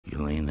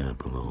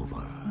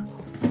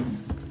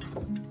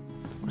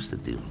What's the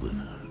deal with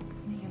her?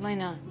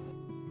 Yelena,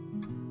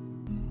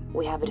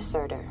 we have a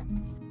deserter.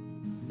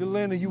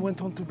 Yelena, you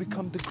went on to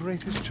become the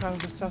greatest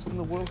child assassin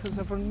the world has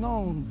ever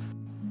known.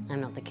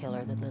 I'm not the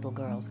killer that little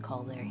girls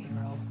call their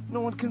hero.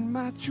 No one can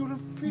match your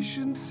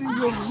efficiency,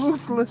 your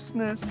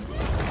ruthlessness.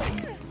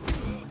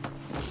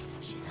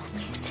 She's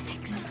only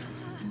 6.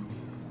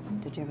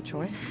 Did you have a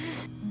choice?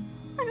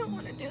 I don't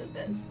want to do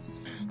this.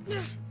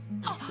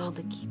 You stole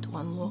the key to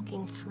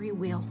unlocking free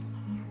will.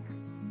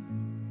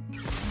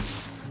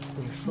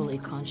 You're fully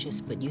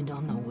conscious, but you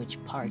don't know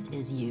which part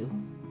is you.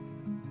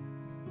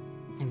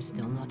 I'm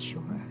still not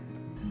sure.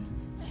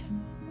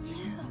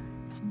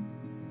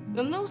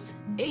 And those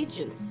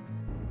agents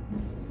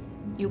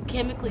you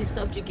chemically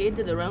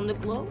subjugated around the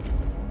globe?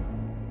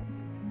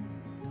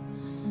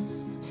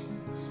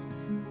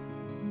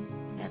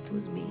 That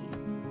was me.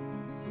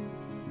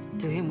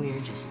 To him, we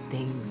are just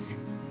things.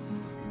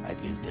 I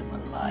give them a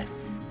life,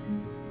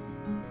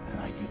 and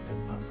I give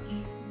them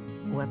purpose.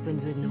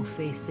 Weapons with no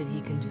face that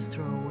he can just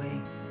throw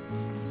away.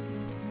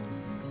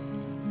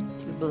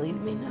 Do you believe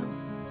me now?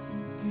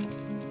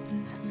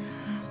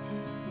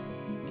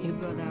 You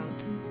got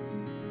out.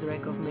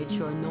 Drekov made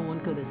sure no one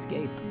could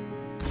escape.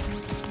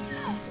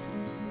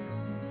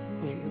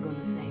 Are you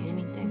gonna say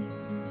anything?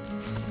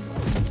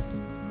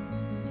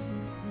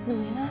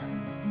 Yelena?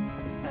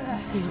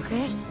 You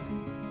okay?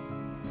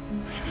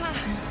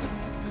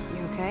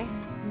 You okay?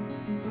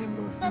 We're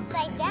both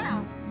Upside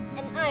down.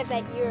 And I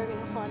bet you're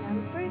gonna fall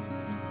down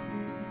first.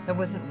 That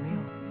wasn't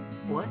real.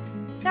 What?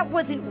 That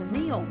wasn't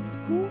real.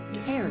 Who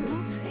Don't cares?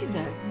 say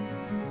that.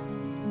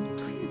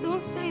 Please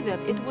don't say that.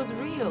 It was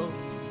real.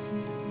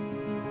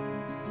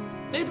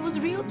 It was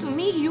real to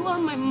me. You are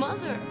my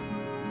mother.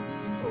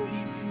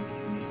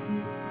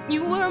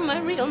 You were my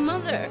real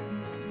mother.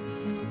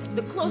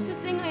 The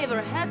closest thing I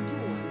ever had to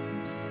one.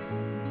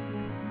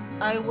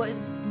 I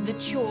was the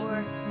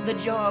chore, the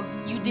job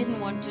you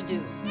didn't want to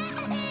do.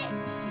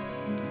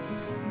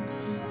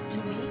 To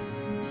me,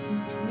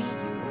 you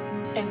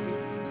were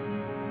everything.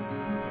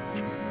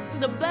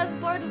 The best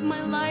part of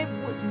my life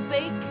was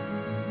fake,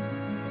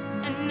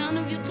 and none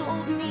of you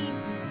told me.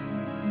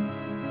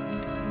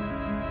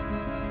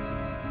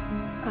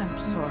 I'm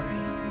sorry.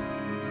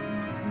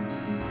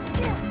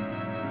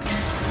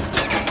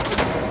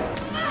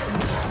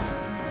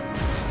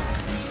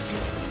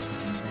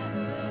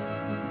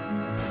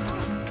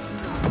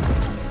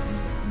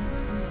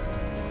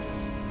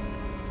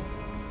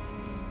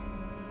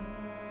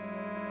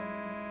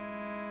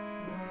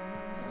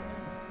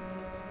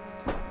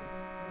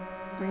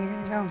 Where are you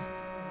gonna go?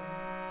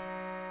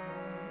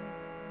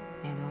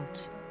 I don't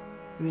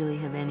really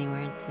have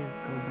anywhere to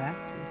go back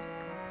to.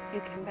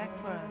 You came back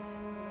for us.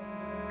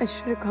 I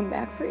should have come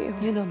back for you.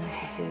 You don't have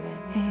to say that.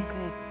 It's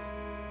okay.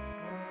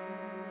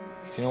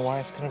 Do you know why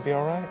it's gonna be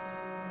all right?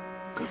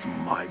 Because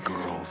my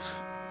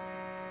girls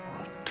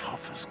are the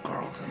toughest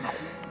girls in the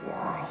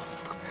world.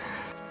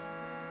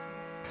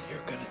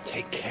 You're gonna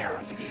take care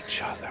of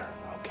each other,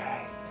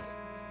 okay?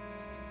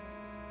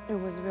 It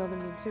was real to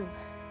me, too.